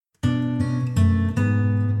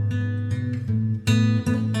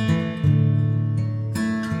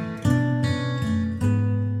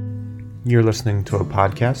You're listening to a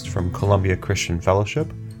podcast from Columbia Christian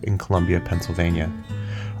Fellowship in Columbia, Pennsylvania.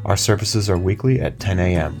 Our services are weekly at 10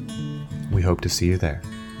 a.m. We hope to see you there.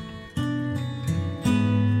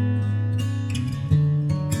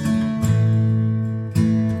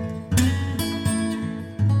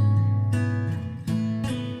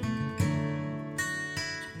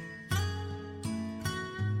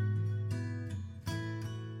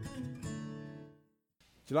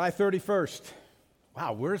 July 31st.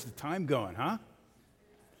 Wow, where's the time going, huh?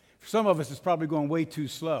 For some of us, it's probably going way too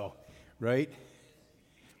slow, right?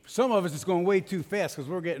 For some of us, it's going way too fast because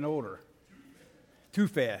we're getting older. Too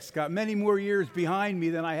fast. Got many more years behind me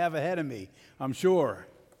than I have ahead of me, I'm sure.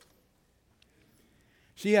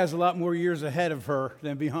 She has a lot more years ahead of her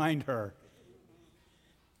than behind her.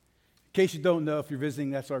 In case you don't know, if you're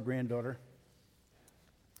visiting, that's our granddaughter.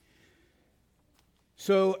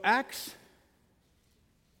 So Acts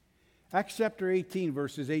chapter 18,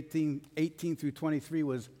 verses 18 through 23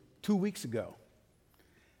 was 2 weeks ago.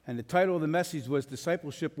 And the title of the message was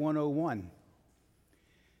Discipleship 101.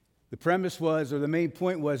 The premise was, or the main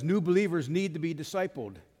point was, new believers need to be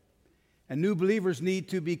discipled. And new believers need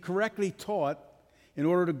to be correctly taught in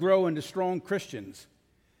order to grow into strong Christians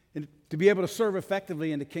and to be able to serve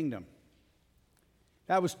effectively in the kingdom.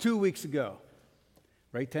 That was 2 weeks ago.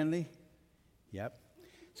 Right, Tenley? Yep.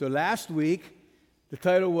 So last week, the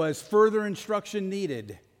title was Further Instruction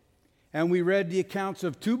Needed. And we read the accounts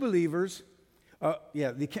of two believers,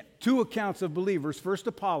 two accounts of believers, first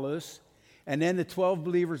Apollos, and then the 12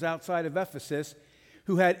 believers outside of Ephesus,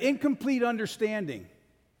 who had incomplete understanding,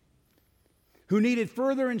 who needed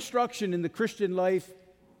further instruction in the Christian life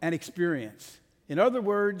and experience. In other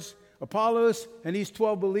words, Apollos and these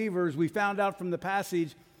 12 believers, we found out from the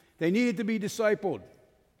passage, they needed to be discipled.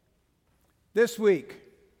 This week,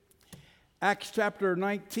 Acts chapter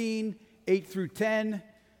 19, 8 through 10.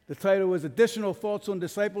 The title was Additional Thoughts on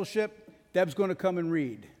Discipleship. Deb's going to come and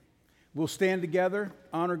read. We'll stand together,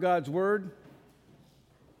 honor God's word.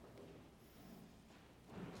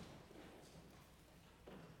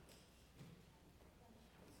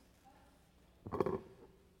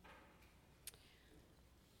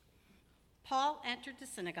 Paul entered the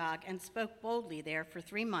synagogue and spoke boldly there for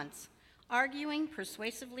 3 months, arguing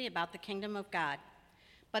persuasively about the kingdom of God.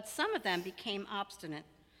 But some of them became obstinate.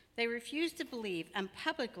 They refused to believe and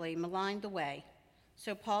publicly maligned the way.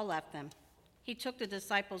 So Paul left them. He took the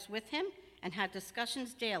disciples with him and had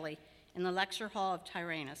discussions daily in the lecture hall of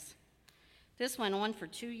Tyrannus. This went on for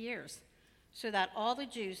 2 years, so that all the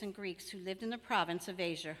Jews and Greeks who lived in the province of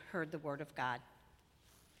Asia heard the word of God.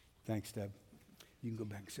 Thanks, Deb. You can go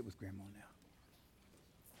back and sit with Grandma now.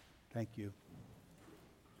 Thank you.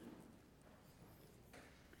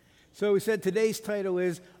 So we said today's title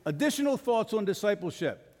is Additional Thoughts on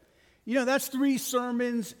Discipleship. You know, that's 3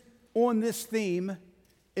 sermons on this theme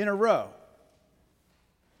in a row.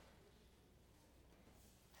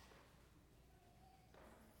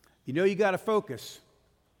 You know you got to focus.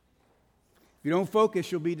 If you don't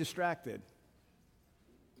focus, you'll be distracted.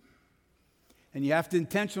 And you have to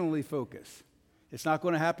intentionally focus. It's not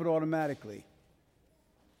going to happen automatically.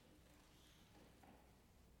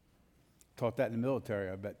 Taught that in the military,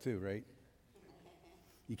 I bet, too, right?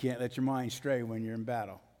 You can't let your mind stray when you're in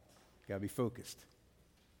battle. You got to be focused.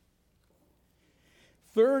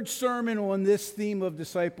 Third sermon on this theme of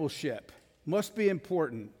discipleship must be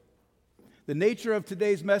important. The nature of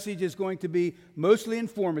today's message is going to be mostly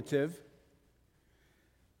informative,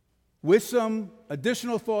 with some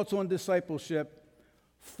additional thoughts on discipleship,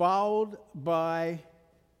 followed by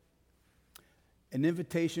an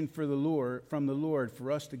invitation from the Lord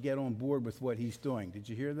for us to get on board with what he's doing. Did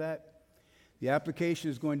you hear that? The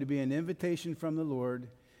application is going to be an invitation from the Lord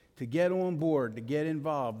to get on board, to get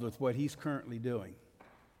involved with what he's currently doing.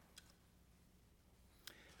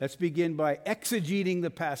 Let's begin by exegeting the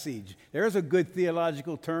passage. There's a good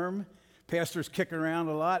theological term. Pastors kick around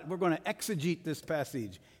a lot. We're going to exegete this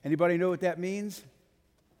passage. Anybody know what that means?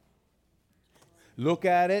 Look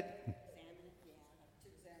at it.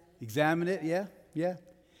 Examine it, yeah.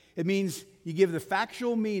 It means you give the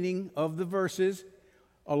factual meaning of the verses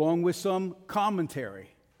along with some commentary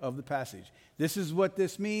of the passage. This is what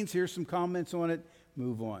this means. Here's some comments on it.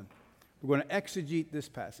 Move on. We're going to exegete this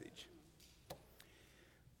passage.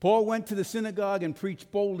 Paul went to the synagogue and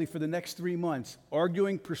preached boldly for the next 3 months,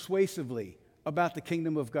 arguing persuasively about the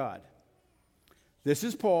kingdom of God. This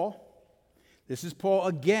is Paul. This is Paul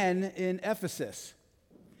again in Ephesus.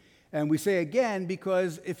 And we say again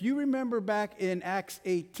because if you remember back in Acts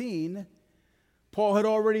 18, Paul had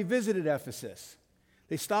already visited Ephesus.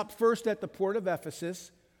 They stopped first at the port of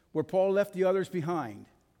Ephesus, where Paul left the others behind.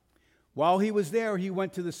 While he was there, he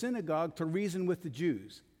went to the synagogue to reason with the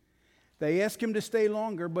Jews. They asked him to stay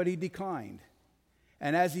longer, but he declined.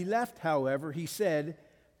 And as he left, however, he said,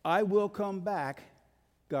 "I will come back,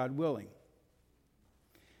 God willing."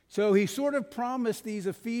 So he sort of promised these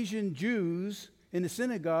Ephesian Jews in the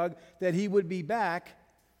synagogue that he would be back,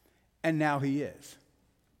 and now he is.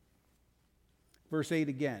 Verse 8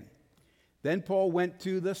 again. Then Paul went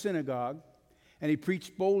to the synagogue, and he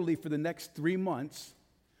preached boldly for the next 3 months,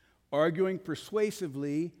 arguing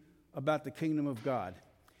persuasively about the kingdom of God.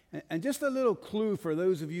 And just a little clue for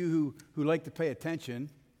those of you who like to pay attention,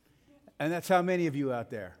 and that's how many of you out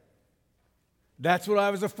there. That's what I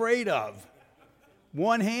was afraid of.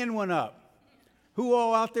 One hand went up. Who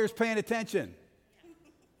all out there is paying attention?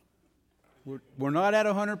 We're not at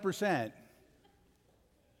 100%.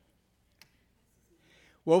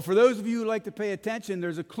 Well, for those of you who like to pay attention,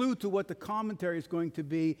 there's a clue to what the commentary is going to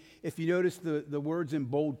be if you notice the words in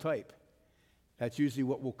bold type. That's usually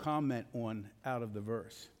what we'll comment on out of the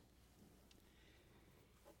verse.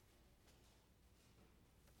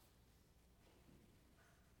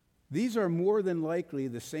 These are more than likely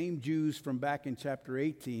the same Jews from back in chapter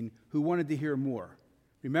 18 who wanted to hear more.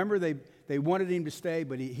 Remember, they wanted him to stay,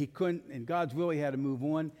 but he couldn't. In God's will, he had to move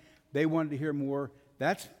on. They wanted to hear more.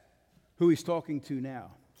 That's who he's talking to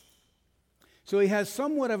now. So he has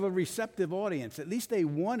somewhat of a receptive audience. At least they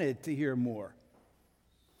wanted to hear more.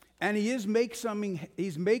 And he's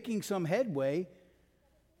making some headway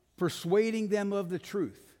persuading them of the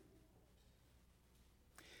truth.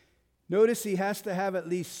 Notice he has to have at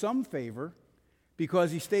least some favor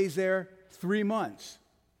because he stays there 3 months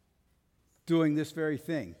doing this very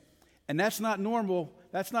thing. And that's not normal.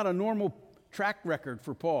 That's not a normal track record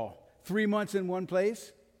for Paul. 3 months in one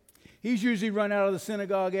place. He's usually run out of the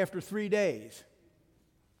synagogue after 3 days,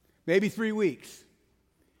 maybe 3 weeks.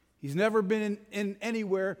 He's never been in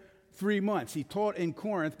anywhere 3 months. He taught in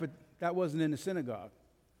Corinth, but that wasn't in the synagogue.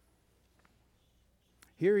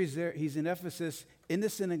 Here he's there. He's in Ephesus, in the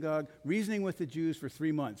synagogue, reasoning with the Jews for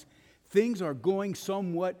 3 months. Things are going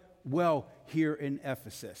somewhat well here in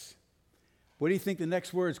Ephesus. What do you think the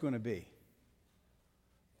next word is going to be?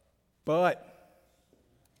 But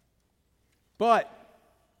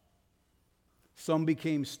some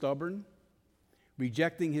became stubborn,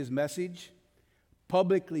 rejecting his message,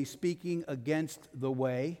 publicly speaking against the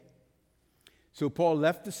way. So Paul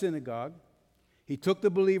left the synagogue. He took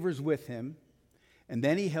the believers with him, and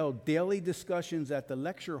then he held daily discussions at the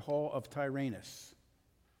lecture hall of Tyrannus.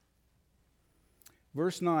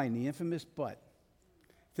 Verse 9, the infamous but.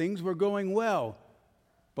 Things were going well,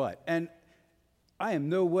 but. And I am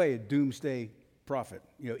no way a doomsday prophet.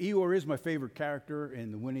 You know, Eeyore is my favorite character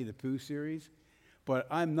in the Winnie the Pooh series, but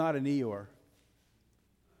I'm not an Eeyore.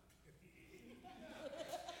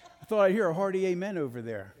 I thought I'd hear a hearty amen over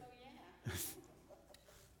there. Oh, yeah.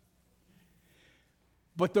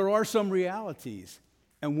 But there are some realities.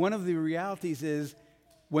 And one of the realities is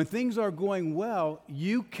when things are going well,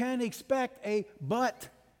 you can expect a but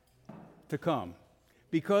to come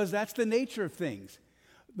because that's the nature of things.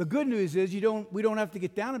 The good news is we don't have to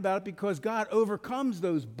get down about it because God overcomes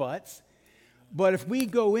those buts. But if we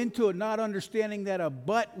go into it not understanding that a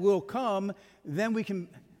but will come, then we can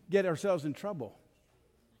get ourselves in trouble.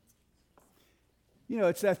 You know,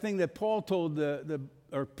 it's that thing that Paul told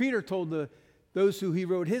Peter told those who he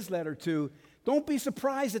wrote his letter to. Don't be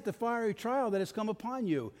surprised at the fiery trial that has come upon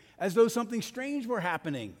you, as though something strange were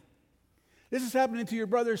happening. This is happening to your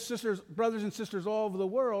brothers and sisters all over the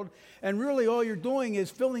world, and really all you're doing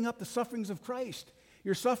is filling up the sufferings of Christ.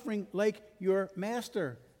 You're suffering like your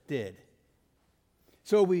master did.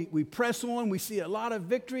 So we press on. We see a lot of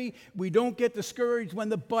victory. We don't get discouraged when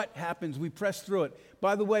the but happens. We press through it.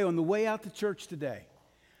 By the way, on the way out to church today,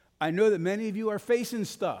 I know that many of you are facing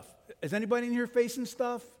stuff. Is anybody in here facing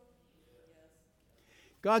stuff?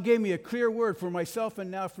 God gave me a clear word for myself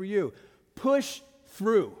and now for you. Push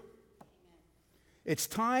through. It's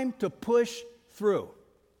time to push through.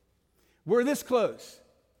 We're this close,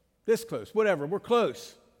 whatever, we're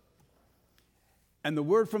close. And the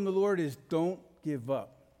word from the Lord is don't give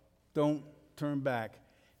up. Don't turn back.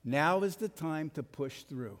 Now is the time to push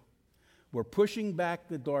through. We're pushing back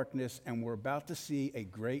the darkness and we're about to see a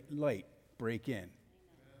great light break in.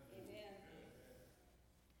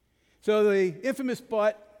 So the infamous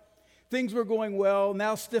but, things were going well.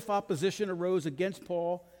 Now stiff opposition arose against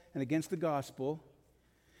Paul and against the gospel.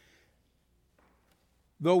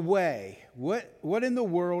 The way. What in the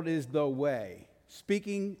world is the way?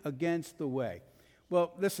 Speaking against the way.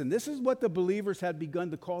 Well, listen, this is what the believers had begun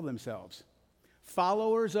to call themselves.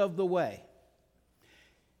 Followers of the way.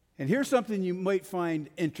 And here's something you might find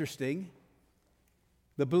interesting.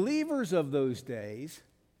 The believers of those days,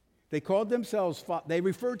 they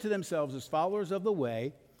referred to themselves as followers of the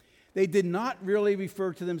way. They did not really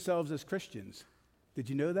refer to themselves as Christians. Did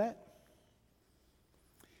you know that?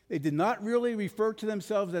 They did not really refer to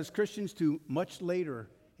themselves as Christians till much later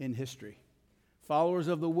in history. Followers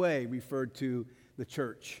of the way referred to the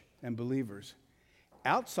church and believers.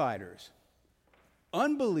 Outsiders,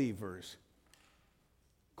 unbelievers,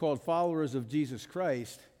 called followers of Jesus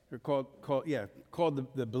Christ, or called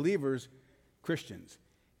the believers Christians.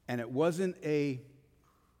 And it wasn't a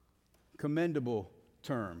commendable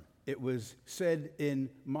term. It was said in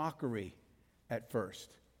mockery at first,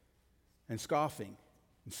 and scoffing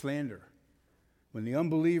and slander. When the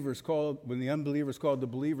unbelievers called the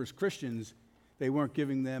believers Christians, they weren't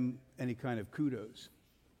giving them any kind of kudos.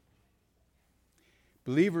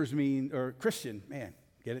 Christian, man,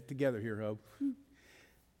 get it together here, Hope.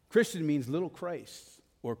 Christian means little Christ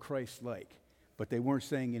or Christ-like, but they weren't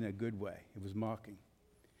saying in a good way. It was mocking.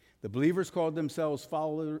 The believers called themselves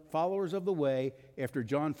followers of the way after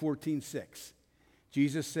John 14:6.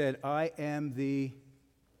 Jesus said, I am the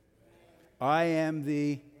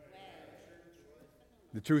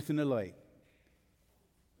truth and the light.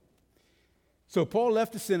 So Paul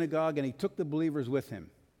left the synagogue and he took the believers with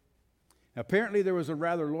him. Apparently there was a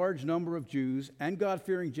rather large number of Jews and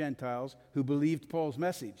God-fearing Gentiles who believed Paul's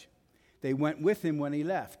message. They went with him when he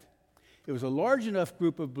left. It was a large enough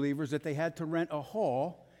group of believers that they had to rent a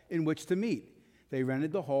hall in which to meet. They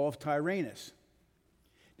rented the hall of Tyrannus.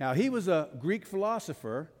 Now, he was a Greek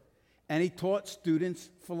philosopher, and he taught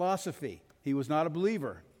students philosophy. He was not a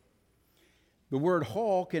believer. The word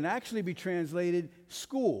hall can actually be translated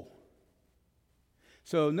school.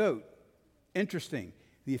 So note, interesting,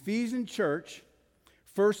 the Ephesian church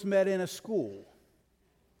first met in a school.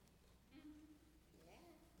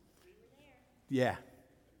 Yeah.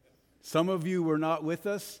 Some of you were not with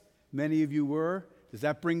us. Many of you were. Does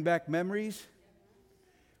that bring back memories?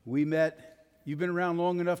 We met, you've been around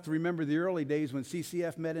long enough to remember the early days when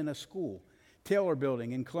CCF met in a school. Taylor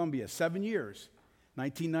Building in Columbia, 7 years,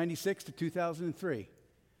 1996 to 2003.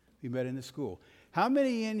 We met in the school. How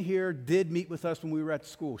many in here did meet with us when we were at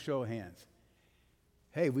school? Show of hands.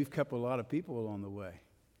 Hey, we've kept a lot of people along the way.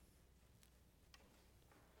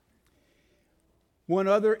 One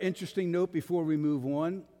other interesting note before we move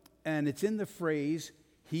on, and it's in the phrase,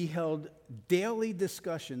 he held daily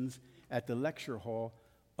discussions at the lecture hall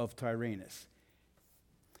of Tyrannus.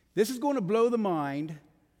 This is going to blow the mind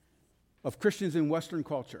of Christians in Western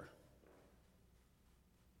culture.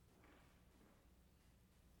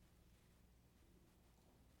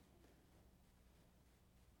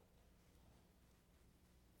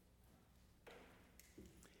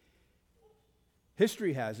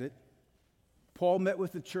 History has it, Paul met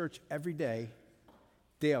with the church every day,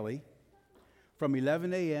 daily, from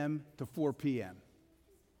 11 a.m. to 4 p.m.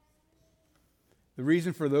 The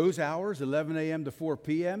reason for those hours, 11 a.m. to 4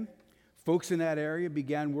 p.m., folks in that area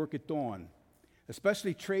began work at dawn,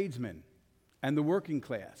 especially tradesmen and the working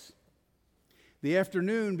class. The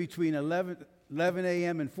afternoon between 11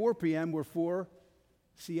 a.m. and 4 p.m. were for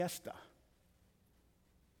siesta.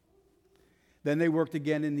 Then they worked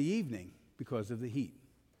again in the evening because of the heat.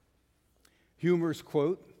 Humorous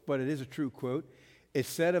quote, but it is a true quote. It's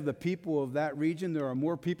said of the people of that region, there are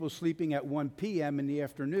more people sleeping at 1 p.m. in the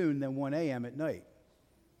afternoon than 1 a.m. at night.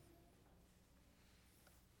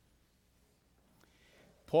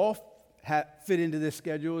 Paul fit into this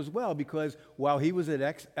schedule as well because while he was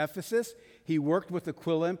at Ephesus, he worked with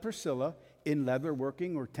Aquila and Priscilla in leather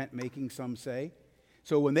working or tent making, some say.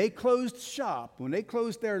 So when they closed shop, when they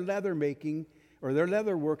closed their leather making or their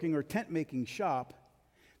leather working or tent making shop,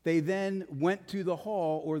 they then went to the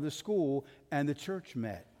hall or the school and the church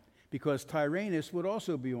met because Tyrannus would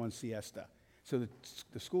also be on siesta. So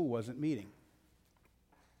the school wasn't meeting.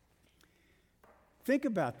 Think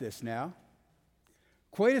about this now.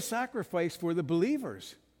 Quite a sacrifice for the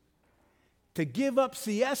believers to give up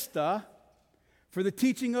siesta for the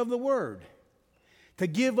teaching of the word, to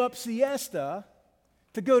give up siesta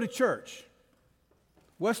to go to church.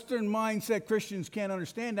 Western mindset Christians can't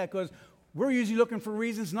understand that because we're usually looking for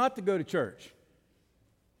reasons not to go to church.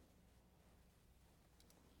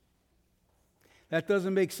 That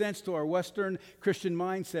doesn't make sense to our Western Christian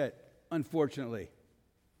mindset, unfortunately.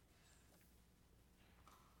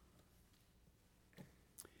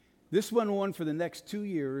 This went on for the next 2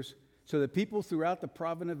 years, so that people throughout the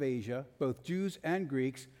province of Asia, both Jews and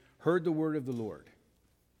Greeks, heard the word of the Lord.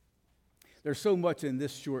 There's so much in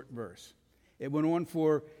this short verse. It went on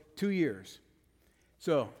for 2 years.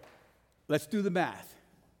 So, let's do the math.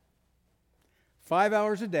 5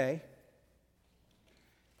 hours a day,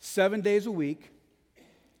 7 days a week,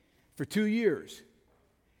 for 2 years.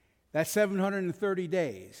 That's 730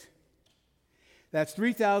 days. That's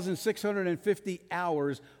 3,650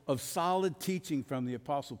 hours of solid teaching from the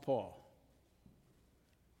Apostle Paul.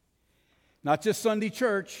 Not just Sunday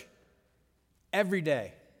church, every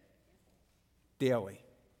day, daily.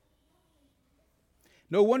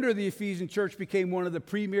 No wonder the Ephesian church became one of the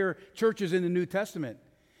premier churches in the New Testament.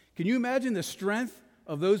 Can you imagine the strength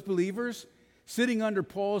of those believers sitting under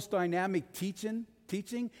Paul's dynamic teaching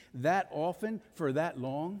that often for that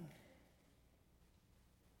long?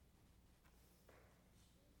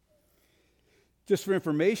 Just for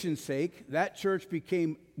information's sake, that church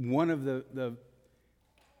became one of the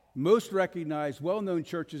most recognized, well-known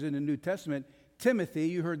churches in the New Testament. Timothy,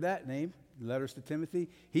 you heard that name, letters to Timothy.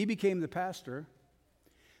 He became the pastor.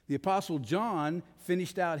 The Apostle John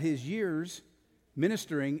finished out his years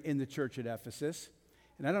ministering in the church at Ephesus.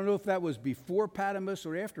 And I don't know if that was before Patmos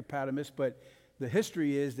or after Patmos, but the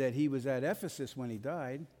history is that he was at Ephesus when he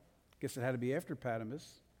died. I guess it had to be after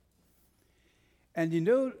Patmos. And you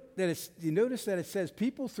notice that it says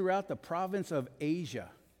people throughout the province of Asia,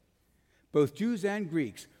 both Jews and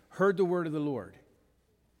Greeks, heard the word of the Lord.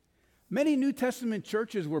 Many New Testament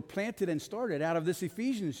churches were planted and started out of this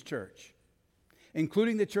Ephesians church,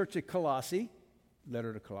 including the church at Colossae,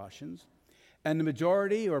 letter to Colossians, and the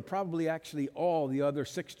majority, or probably actually all, the other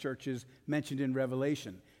 6 churches mentioned in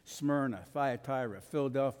Revelation: Smyrna, Thyatira,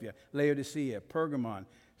 Philadelphia, Laodicea, Pergamon,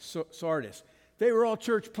 Sardis. They were all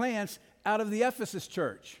church plants out of the Ephesus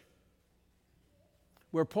church,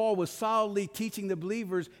 where Paul was solidly teaching the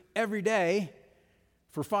believers every day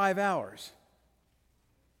for 5 hours.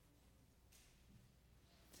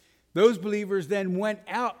 Those believers then went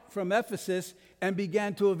out from Ephesus and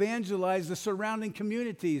began to evangelize the surrounding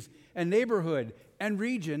communities and neighborhood and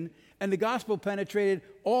region, and the gospel penetrated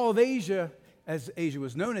all of Asia, as Asia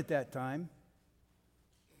was known at that time.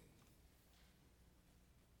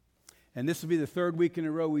 And this will be the 3rd week in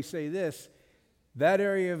a row we say this: that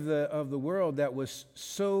area of the world that was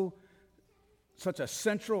such a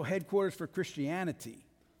central headquarters for Christianity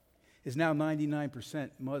is now 99%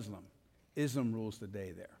 Muslim. Islam rules the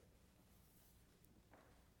day there.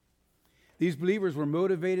 These believers were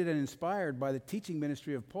motivated and inspired by the teaching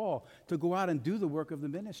ministry of Paul to go out and do the work of the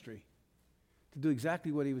ministry, to do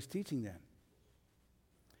exactly what he was teaching them.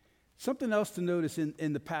 Something else to notice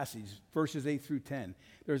in the passage, verses 8 through 10.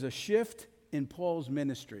 There's a shift in Paul's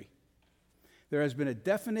ministry. There has been a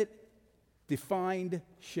definite, defined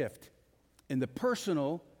shift in the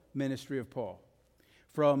personal ministry of Paul.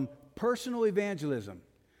 From personal evangelism,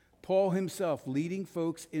 Paul himself leading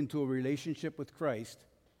folks into a relationship with Christ,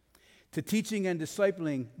 to teaching and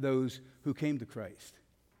discipling those who came to Christ.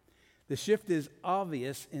 The shift is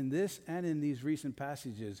obvious in this and in these recent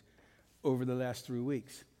passages over the last 3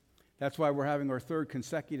 weeks. That's why we're having our 3rd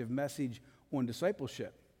consecutive message on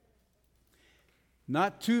discipleship.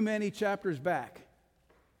 Not too many chapters back,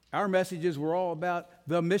 our messages were all about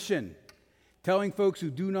the mission, telling folks who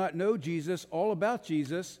do not know Jesus all about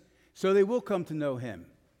Jesus so they will come to know him.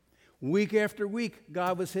 Week after week,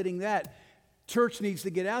 God was hitting that. Church needs to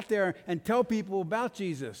get out there and tell people about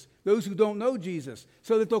Jesus, those who don't know Jesus,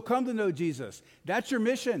 so that they'll come to know Jesus. That's your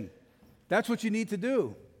mission. That's what you need to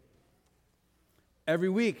do. Every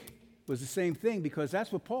week was the same thing, because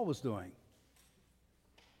that's what Paul was doing.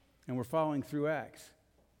 And we're following through Acts.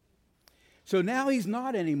 So now he's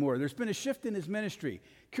not anymore. There's been a shift in his ministry.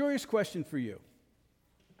 Curious question for you.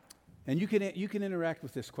 And you can interact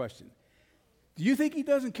with this question. Do you think he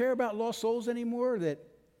doesn't care about lost souls anymore? That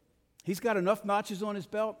he's got enough notches on his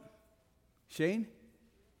belt? Shane?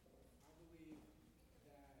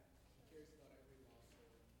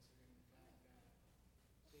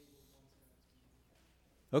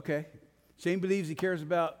 Okay. Shane believes he cares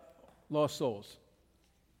about lost souls.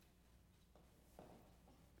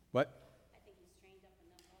 What? I think he's trained up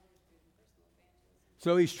enough others to do personal evangelism.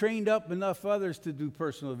 So he's trained up enough others to do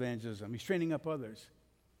personal evangelism. He's training up others.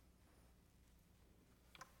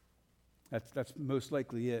 That's most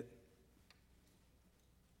likely it.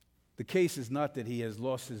 The case is not that he has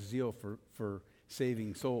lost his zeal for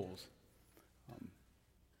saving souls.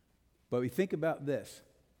 But we think about this.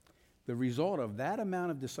 The result of that amount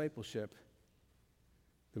of discipleship,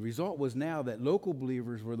 the result was now that local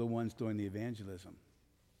believers were the ones doing the evangelism.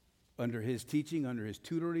 Under his teaching, under his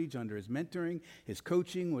tutorage, under his mentoring, his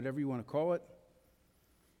coaching, whatever you want to call it.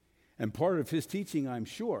 And part of his teaching, I'm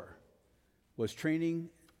sure, was training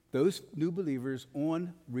those new believers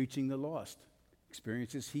on reaching the lost.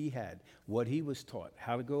 Experiences he had, what he was taught,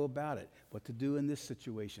 how to go about it, what to do in this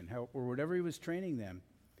situation, or whatever he was training them.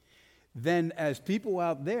 Then as people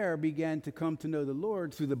out there began to come to know the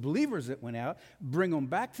Lord through the believers that went out, bring them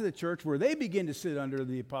back to the church where they begin to sit under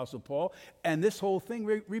the Apostle Paul, and this whole thing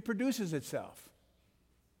reproduces itself.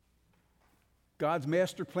 God's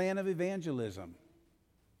master plan of evangelism.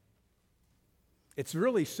 It's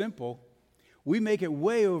really simple. We make it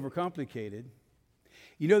way overcomplicated.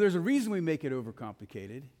 You know, there's a reason we make it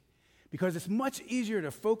overcomplicated, because it's much easier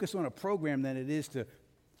to focus on a program than it is to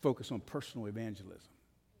focus on personal evangelism.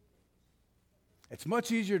 It's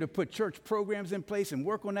much easier to put church programs in place and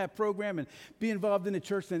work on that program and be involved in the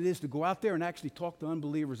church than it is to go out there and actually talk to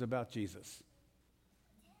unbelievers about Jesus.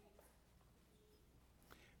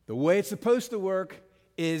 The way it's supposed to work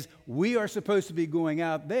is we are supposed to be going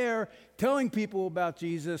out there telling people about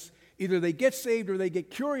Jesus. Either they get saved or they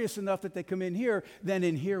get curious enough that they come in here. Then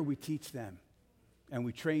in here we teach them and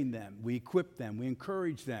we train them. We equip them. We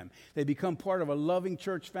encourage them. They become part of a loving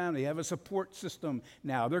church family. They have a support system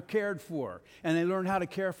now. They're cared for and they learn how to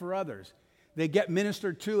care for others. They get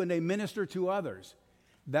ministered to and they minister to others.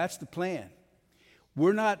 That's the plan.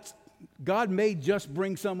 God may just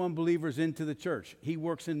bring some unbelievers into the church. He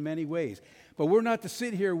works in many ways. But we're not to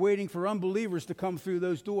sit here waiting for unbelievers to come through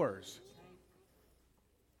those doors.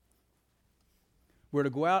 We're to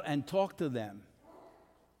go out and talk to them.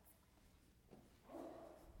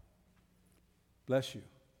 Bless you.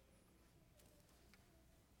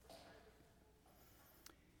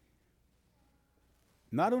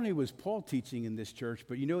 Not only was Paul teaching in this church,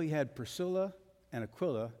 but you know he had Priscilla and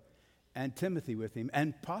Aquila and Timothy with him,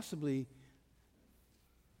 and possibly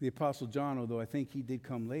the Apostle John, although I think he did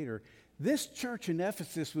come later. This church in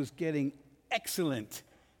Ephesus was getting excellent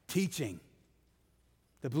teaching.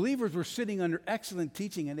 The believers were sitting under excellent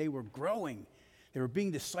teaching, and they were growing. They were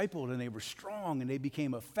being discipled, and they were strong, and they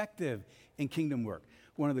became effective in kingdom work.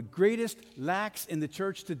 One of the greatest lacks in the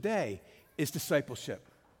church today is discipleship.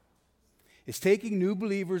 It's taking new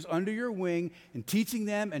believers under your wing and teaching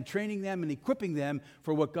them and training them and equipping them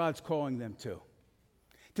for what God's calling them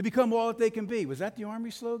to become all that they can be. Was that the Army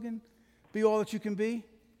slogan? Be all that you can be?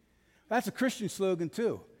 That's a Christian slogan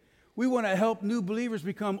too. We want to help new believers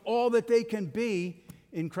become all that they can be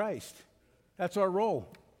in Christ. That's our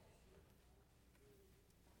role.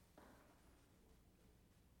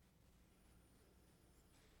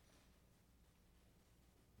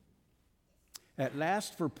 At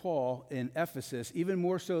last, for Paul in Ephesus, even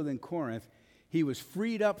more so than Corinth, he was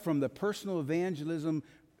freed up from the personal evangelism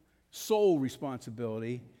sole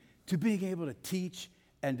responsibility to being able to teach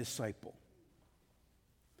and disciple.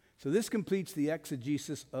 So this completes the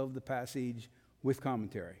exegesis of the passage with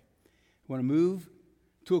commentary. I want to move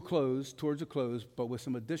towards a close, but with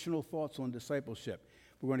some additional thoughts on discipleship.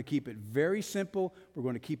 We're going to keep it very simple. We're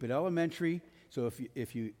going to keep it elementary. So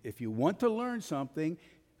if you want to learn something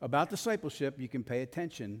about discipleship, you can pay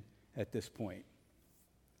attention at this point.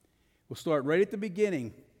 We'll start right at the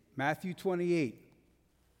beginning, Matthew 28.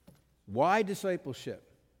 Why discipleship?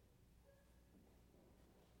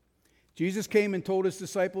 Jesus came and told his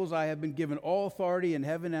disciples, I have been given all authority in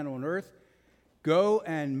heaven and on earth. Go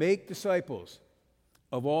and make disciples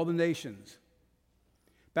of all the nations,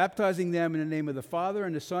 baptizing them in the name of the Father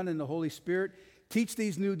and the Son and the Holy Spirit. Teach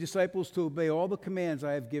these new disciples to obey all the commands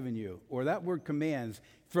I have given you. Or that word commands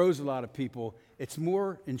throws a lot of people. It's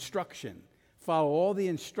more instruction. Follow all the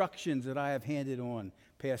instructions that I have handed on,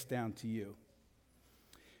 passed down to you.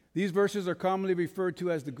 These verses are commonly referred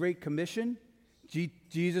to as the Great Commission.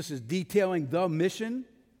 Jesus is detailing the mission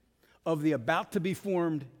of the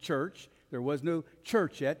about-to-be-formed church. There was no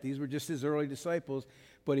church yet. These were just his early disciples.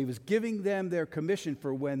 But he was giving them their commission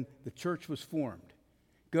for when the church was formed.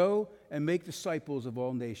 Go and make disciples of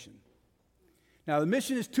all nations. Now, the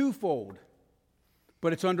mission is twofold,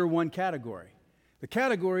 but it's under one category. The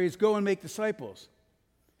category is go and make disciples.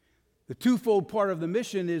 The twofold part of the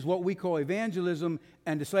mission is what we call evangelism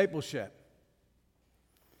and discipleship.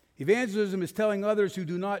 Evangelism is telling others who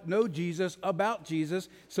do not know Jesus about Jesus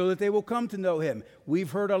so that they will come to know him.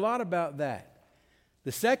 We've heard a lot about that.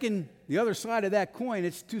 The other side of that coin,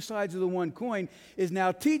 it's two sides of the one coin, is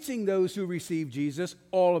now teaching those who receive Jesus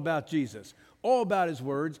all about Jesus, all about his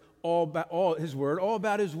words, all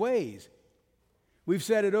about his ways. We've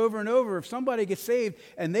said it over and over. If somebody gets saved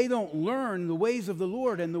and they don't learn the ways of the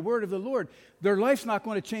Lord and the word of the Lord, their life's not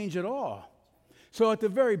going to change at all. So at the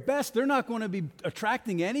very best, they're not going to be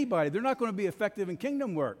attracting anybody. They're not going to be effective in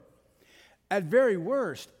kingdom work. At very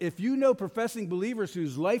worst, if you know professing believers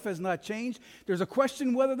whose life has not changed, there's a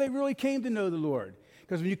question whether they really came to know the Lord.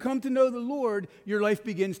 Because when you come to know the Lord, your life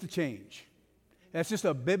begins to change. That's just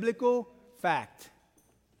a biblical fact.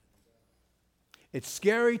 It's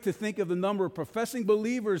scary to think of the number of professing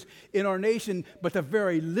believers in our nation, but the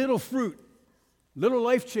very little fruit, little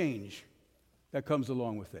life change that comes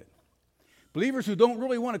along with it. Believers who don't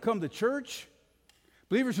really want to come to church,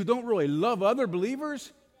 believers who don't really love other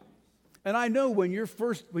believers. And I know when you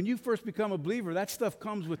first become a believer, that stuff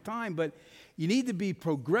comes with time, but you need to be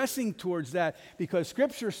progressing towards that because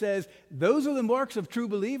Scripture says those are the marks of true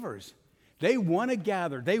believers. They want to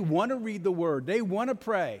gather. They want to read the Word. They want to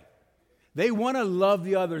pray. They want to love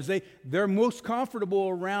the others. They're most comfortable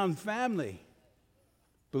around family,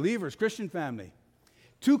 believers, Christian family.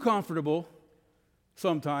 Too comfortable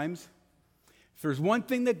sometimes. If there's one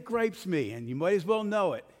thing that gripes me, and you might as well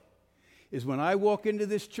know it, is when I walk into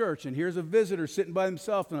this church and here's a visitor sitting by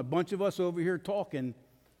himself and a bunch of us over here talking,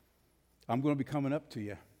 I'm going to be coming up to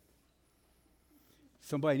you.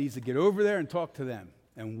 Somebody needs to get over there and talk to them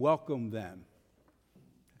and welcome them.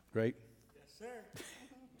 Right? Yes, sir.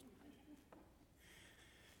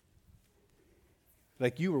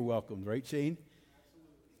 Like you were welcomed, right, Shane?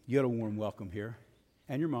 Absolutely. You had a warm welcome here.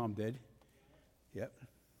 And your mom did. Yep.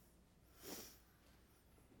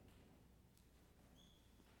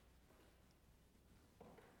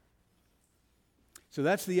 So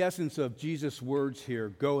that's the essence of Jesus' words here,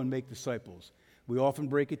 go and make disciples. We often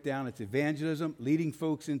break it down. It's evangelism, leading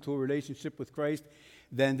folks into a relationship with Christ,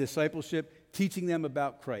 then discipleship, teaching them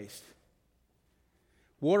about Christ.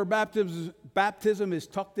 Water baptism is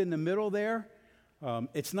tucked in the middle there.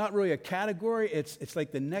 It's not really a category. It's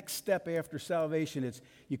like the next step after salvation. It's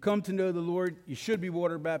you come to know the Lord, you should be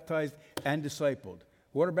water baptized and discipled.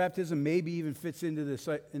 Water baptism maybe even fits into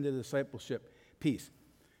the discipleship piece.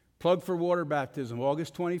 Plug for water baptism.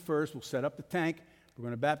 August 21st, we'll set up the tank. We're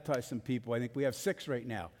going to baptize some people. I think we have 6 right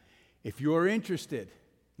now. If you're interested,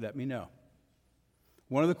 let me know.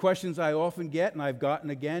 One of the questions I often get, and I've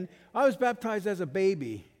gotten again, I was baptized as a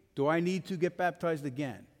baby. Do I need to get baptized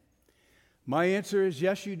again? My answer is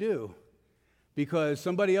yes, you do. Because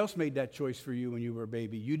somebody else made that choice for you when you were a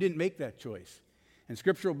baby. You didn't make that choice. And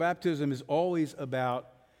scriptural baptism is always about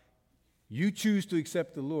you choose to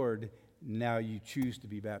accept the Lord, now you choose to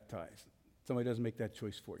be baptized. Somebody doesn't make that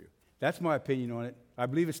choice for you. That's my opinion on it. I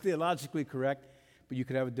believe it's theologically correct, but you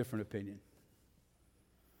could have a different opinion.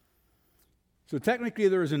 So technically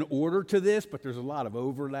there is an order to this, but there's a lot of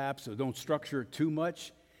overlap, so don't structure it too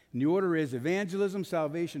much. And the order is evangelism,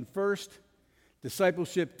 salvation first,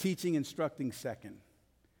 discipleship, teaching, instructing second.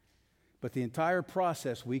 But the entire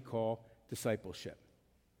process we call discipleship.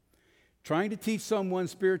 Trying to teach someone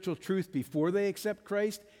spiritual truth before they accept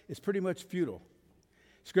Christ is pretty much futile.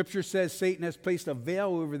 Scripture says Satan has placed a veil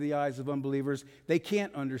over the eyes of unbelievers. They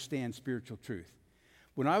can't understand spiritual truth.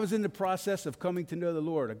 When I was in the process of coming to know the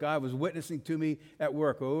Lord, a guy was witnessing to me at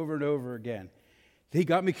work over and over again. He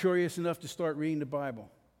got me curious enough to start reading the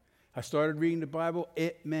Bible. I started reading the Bible.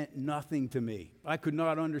 It meant nothing to me. I could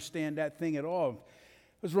not understand that thing at all.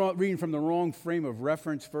 I was reading from the wrong frame of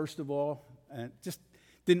reference, first of all, and just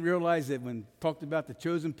didn't realize that when talked about the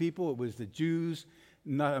chosen people, it was the Jews,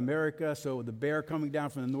 not America. So the bear coming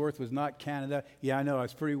down from the north was not Canada. Yeah, I know. I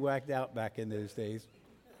was pretty whacked out back in those days.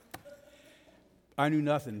 I knew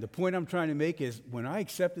nothing. The point I'm trying to make is when I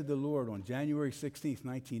accepted the Lord on January 16th,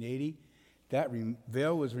 1980, that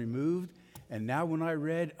veil was removed. And now when I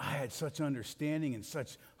read, I had such understanding and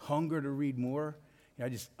such hunger to read more. I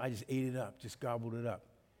just ate it up, just gobbled it up.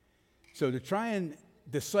 So to try and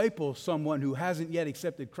disciple someone who hasn't yet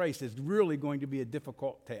accepted Christ is really going to be a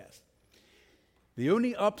difficult task. The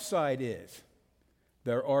only upside is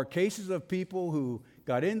there are cases of people who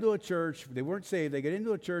got into a church, they weren't saved, they got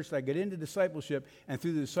into a church, they got into discipleship, and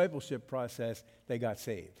through the discipleship process, they got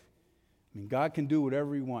saved. I mean, God can do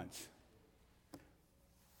whatever he wants.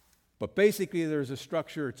 But basically, there's a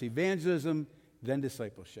structure. It's evangelism, then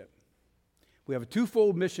discipleship. We have a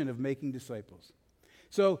twofold mission of making disciples.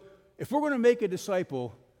 So if we're going to make a disciple,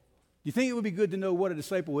 do you think it would be good to know what a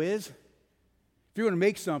disciple is? If you're going to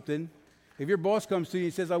make something, if your boss comes to you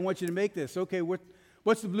and says, I want you to make this, okay,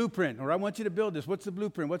 what's the blueprint? Or I want you to build this. What's the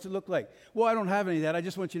blueprint? What's it look like? Well, I don't have any of that. I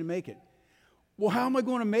just want you to make it. Well, how am I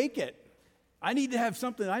going to make it? I need to have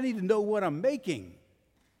something. I need to know what I'm making.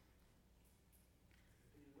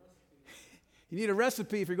 You need a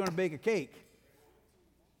recipe if you're going to bake a cake.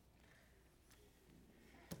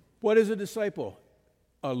 What is a disciple?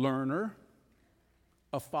 A learner,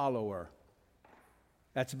 a follower.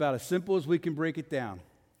 That's about as simple as we can break it down.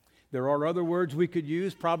 There are other words we could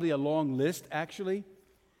use, probably a long list actually,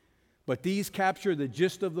 but these capture the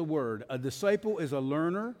gist of the word. A disciple is a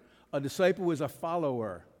learner, a disciple is a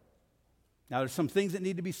follower. Now there's some things that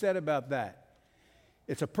need to be said about that.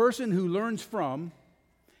 It's a person who learns from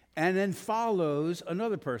and then follows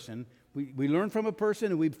another person, We learn from a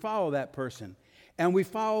person and we follow that person. And we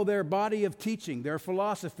follow their body of teaching, their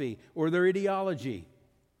philosophy, or their ideology.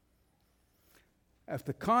 With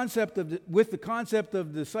the concept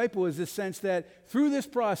of disciple is this sense that through this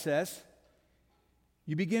process,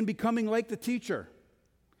 you begin becoming like the teacher.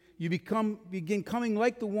 You begin coming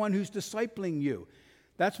like the one who's discipling you.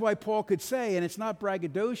 That's why Paul could say, and it's not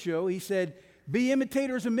braggadocio, he said, be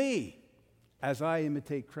imitators of me as I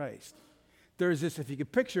imitate Christ. There's this, if you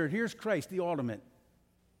could picture it, here's Christ, the ultimate.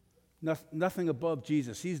 Nothing above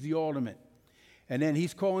Jesus. He's the ultimate. And then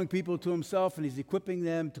he's calling people to himself and he's equipping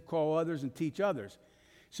them to call others and teach others.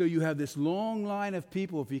 So you have this long line of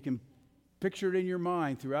people, if you can picture it in your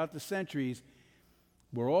mind throughout the centuries,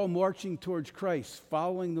 we're all marching towards Christ,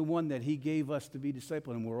 following the one that he gave us to be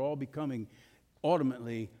disciples, and we're all becoming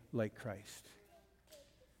ultimately like Christ.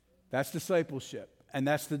 That's discipleship, and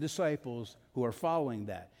that's the disciples who are following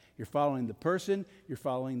that. You're following the person, you're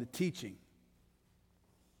following the teaching.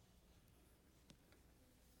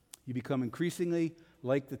 You become increasingly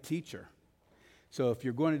like the teacher. So if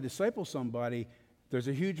you're going to disciple somebody, there's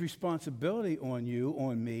a huge responsibility on you,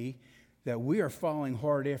 on me, that we are following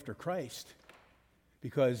hard after Christ,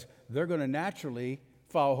 because they're going to naturally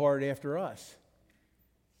follow hard after us.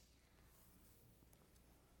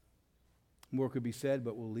 More could be said,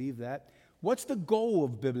 but we'll leave that. What's the goal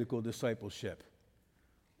of biblical discipleship?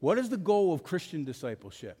 What is the goal of Christian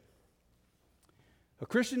discipleship? A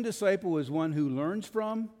Christian disciple is one who learns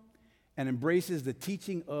from and embraces the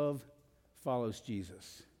teaching of, follows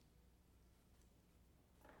Jesus.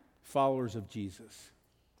 Followers of Jesus.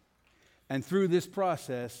 And through this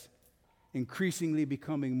process, increasingly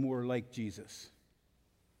becoming more like Jesus.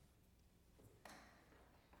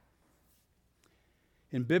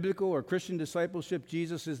 In biblical or Christian discipleship,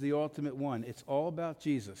 Jesus is the ultimate one. It's all about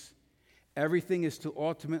Jesus. Everything is to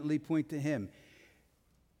ultimately point to him.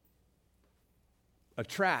 A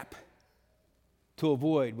trap to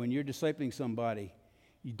avoid when you're discipling somebody.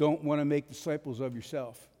 You don't want to make disciples of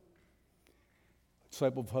yourself.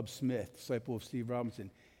 Disciple of Hub Smith, disciple of Steve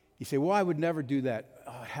Robinson. You say, well, I would never do that.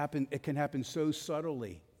 It can happen so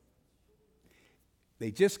subtly.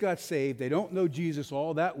 They just got saved. They don't know Jesus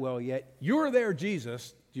all that well yet. You're their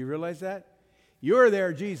Jesus. Do you realize that? You're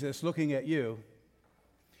their Jesus looking at you.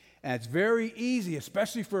 And it's very easy,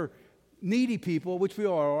 especially for needy people, which we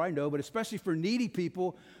all are, I know, but especially for needy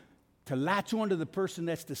people, to latch onto the person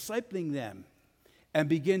that's discipling them and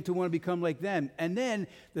begin to want to become like them. And then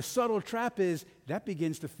the subtle trap is that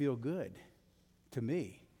begins to feel good to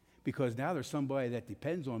me, because now there's somebody that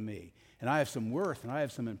depends on me, and I have some worth, and I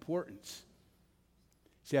have some importance.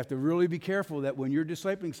 So you have to really be careful that when you're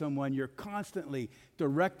discipling someone, you're constantly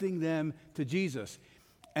directing them to Jesus.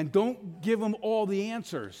 And don't give them all the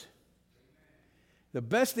answers. The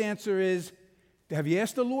best answer is, have you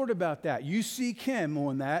asked the Lord about that? You seek him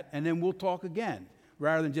on that, and then we'll talk again.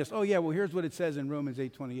 Rather than just, oh yeah, well here's what it says in Romans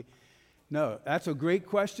 8:28. No, that's a great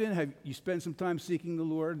question. Have you spent some time seeking the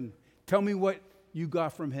Lord? And tell me what you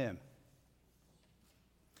got from him.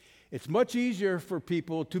 It's much easier for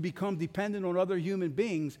people to become dependent on other human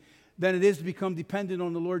beings than it is to become dependent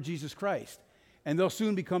on the Lord Jesus Christ. And they'll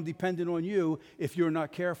soon become dependent on you if you're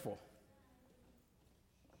not careful.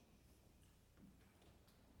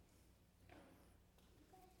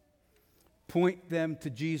 Point them to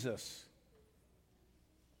Jesus.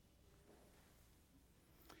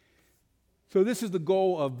 So this is the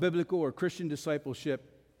goal of biblical or Christian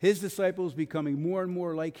discipleship. His disciples becoming more and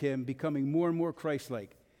more like him, becoming more and more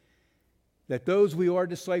Christ-like. That those we are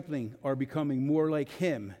discipling are becoming more like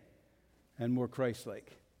him and more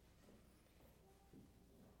Christ-like.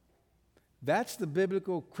 That's the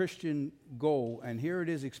biblical Christian goal, and here it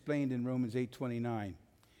is explained in Romans 8:29.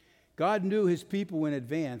 God knew his people in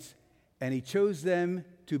advance, and he chose them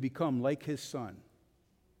to become like his Son. Do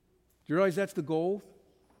you realize that's the goal?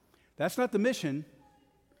 That's not the mission.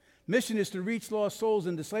 Mission is to reach lost souls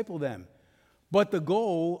and disciple them. But the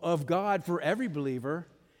goal of God for every believer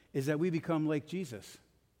is that we become like Jesus.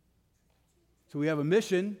 So we have a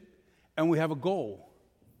mission and we have a goal.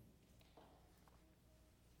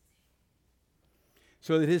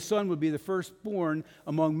 So that his Son would be the firstborn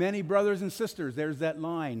among many brothers and sisters. There's that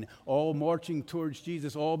line, all marching towards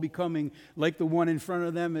Jesus, all becoming like the one in front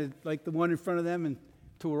of them,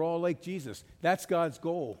 until we're all like Jesus. That's God's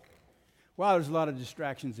goal. Wow, there's a lot of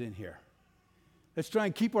distractions in here. Let's try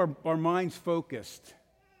and keep our minds focused.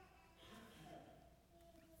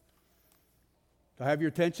 Do I have your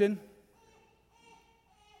attention?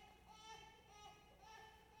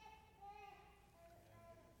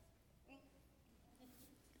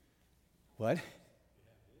 What?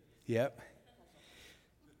 Yep.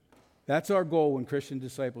 That's our goal in Christian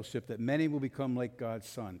discipleship, that many will become like God's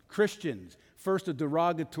Son. Christians, first a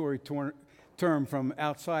derogatory term from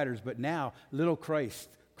outsiders, but now little Christ,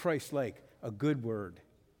 Christ-like, a good word.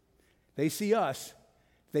 They see us,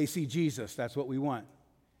 they see Jesus. That's what we want.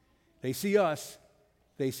 They see us,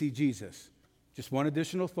 they see Jesus. Just one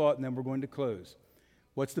additional thought, and then we're going to close.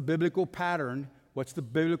 What's the biblical pattern? What's the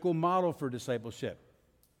biblical model for discipleship?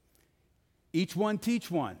 Each one teach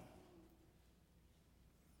one.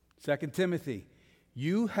 2 Timothy,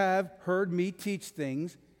 you have heard me teach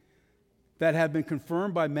things that have been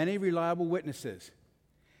confirmed by many reliable witnesses.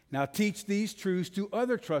 Now teach these truths to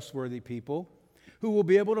other trustworthy people who will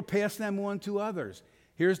be able to pass them on to others.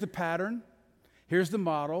 Here's the pattern. Here's the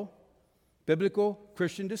model. Biblical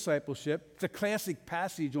Christian discipleship. It's a classic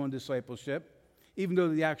passage on discipleship, even though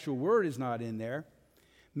the actual word is not in there.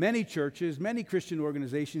 Many churches, many Christian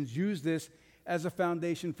organizations use this as a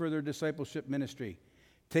foundation for their discipleship ministry.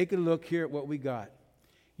 Take a look here at what we got.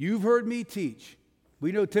 You've heard me teach.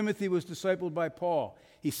 We know Timothy was discipled by Paul.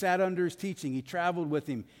 He sat under his teaching. He traveled with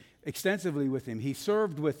him, extensively with him. He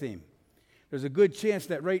served with him. There's a good chance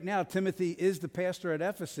that right now Timothy is the pastor at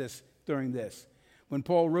Ephesus during this, when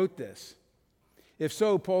Paul wrote this. If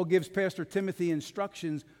so, Paul gives Pastor Timothy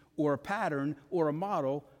instructions or a pattern or a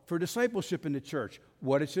model for discipleship in the church,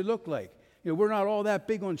 what it should look like. We're not all that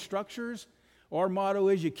big on structures. Our motto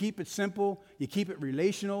is you keep it simple, you keep it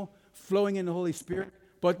relational, flowing in the Holy Spirit,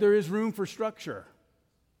 but there is room for structure.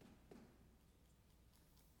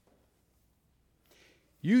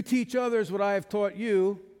 You teach others what I have taught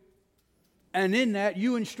you, and in that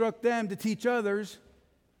you instruct them to teach others,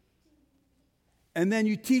 and then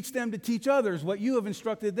you teach them to teach others what you have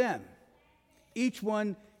instructed them. Each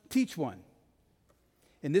one teach one.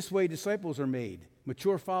 In this way, disciples are made.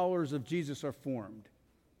 Mature followers of Jesus are formed.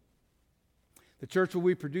 The church will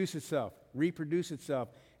reproduce itself,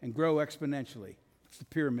 and grow exponentially. It's the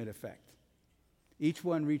pyramid effect. Each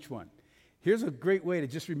one reach one. Here's a great way to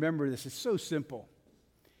just remember this. It's so simple.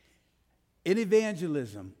 In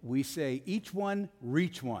evangelism, we say each one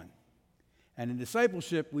reach one. And in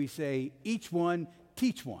discipleship, we say each one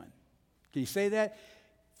teach one. Can you say that?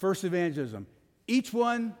 First evangelism. Each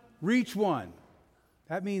one reach one.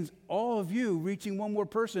 That means all of you reaching one more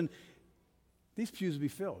person. These pews will be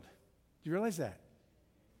filled. Do you realize that?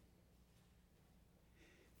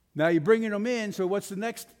 Now you're bringing them in, so what's the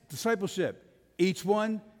next discipleship? Each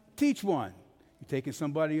one teach one. You're taking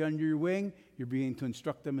somebody under your wing, you're beginning to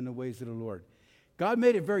instruct them in the ways of the Lord. God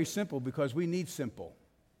made it very simple because we need simple.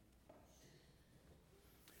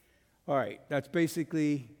 All right, that's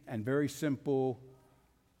basically and very simple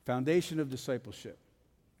foundation of discipleship.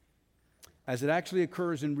 As it actually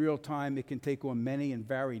occurs in real time, it can take on many and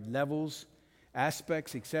varied levels,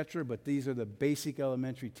 aspects, etc., but these are the basic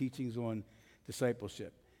elementary teachings on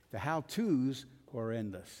discipleship. The how-tos are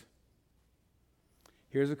endless.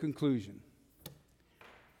 Here's a conclusion.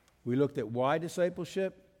 We looked at why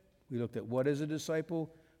discipleship. We looked at what is a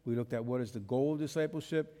disciple. We looked at what is the goal of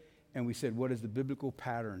discipleship. And we said, what is the biblical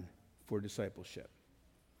pattern for discipleship?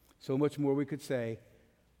 So much more we could say,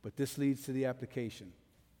 but this leads to the application.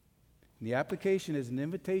 And the application is an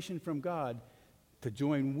invitation from God to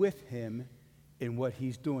join with Him in what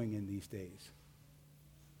He's doing in these days.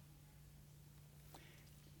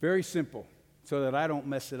 Very simple, so that I don't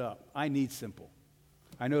mess it up. I need simple.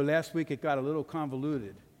 I know last week it got a little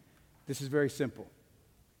convoluted. This is very simple.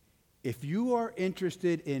 If you are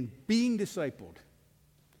interested in being discipled,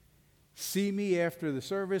 see me after the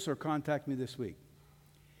service or contact me this week.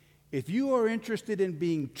 If you are interested in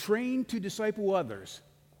being trained to disciple others,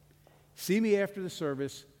 see me after the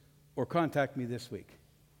service or contact me this week.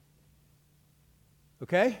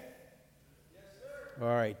 Okay? Yes, sir.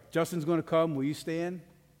 All right. Justin's going to come. Will you stand?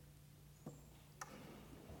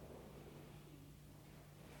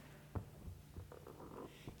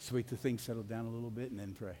 Just wait till things settle down a little bit and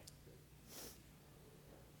then pray.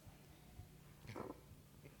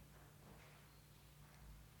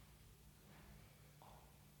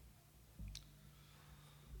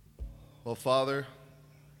 Well, Father,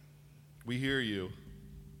 we hear you.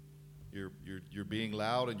 You're being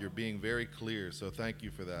loud and you're being very clear, so thank you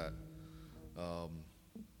for that.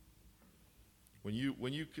 When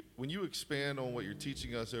you expand on what you're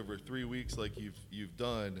teaching us over 3 weeks, like you've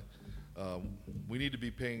done, we need to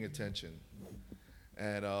be paying attention,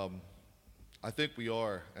 and I think we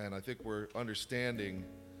are, and I think we're understanding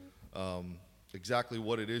exactly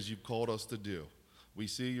what it is you've called us to do. We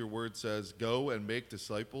see your word says, "Go and make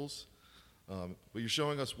disciples." But you're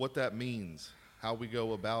showing us what that means, how we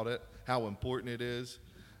go about it, how important it is.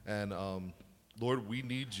 And Lord, we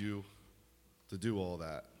need you to do all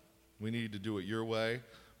that. We need to do it your way.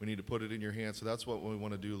 We need to put it in your hands. So that's what we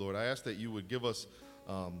want to do, Lord. I ask that you would give us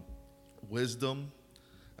wisdom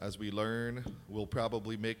as we learn. We'll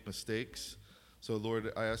probably make mistakes. So,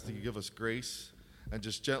 Lord, I ask that you give us grace and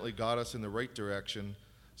just gently guide us in the right direction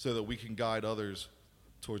so that we can guide others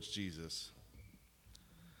towards Jesus.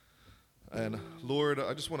 And, Lord,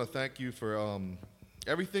 I just want to thank you for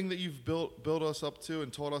everything that you've built us up to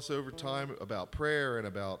and taught us over time about prayer and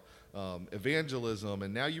about evangelism.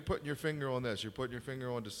 And now you're putting your finger on this. You're putting your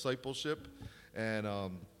finger on discipleship. And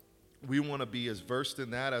we want to be as versed in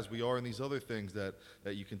that as we are in these other things that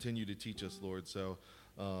you continue to teach us, Lord. So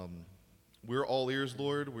we're all ears,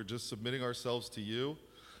 Lord. We're just submitting ourselves to you.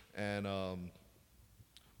 And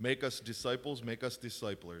make us disciples, make us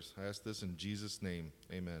disciplers. I ask this in Jesus' name.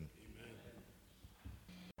 Amen.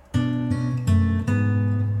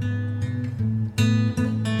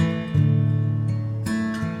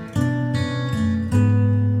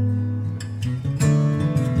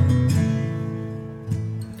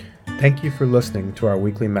 Thank you for listening to our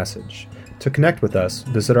weekly message. To connect with us,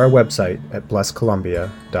 visit our website at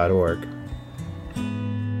blesscolumbia.org.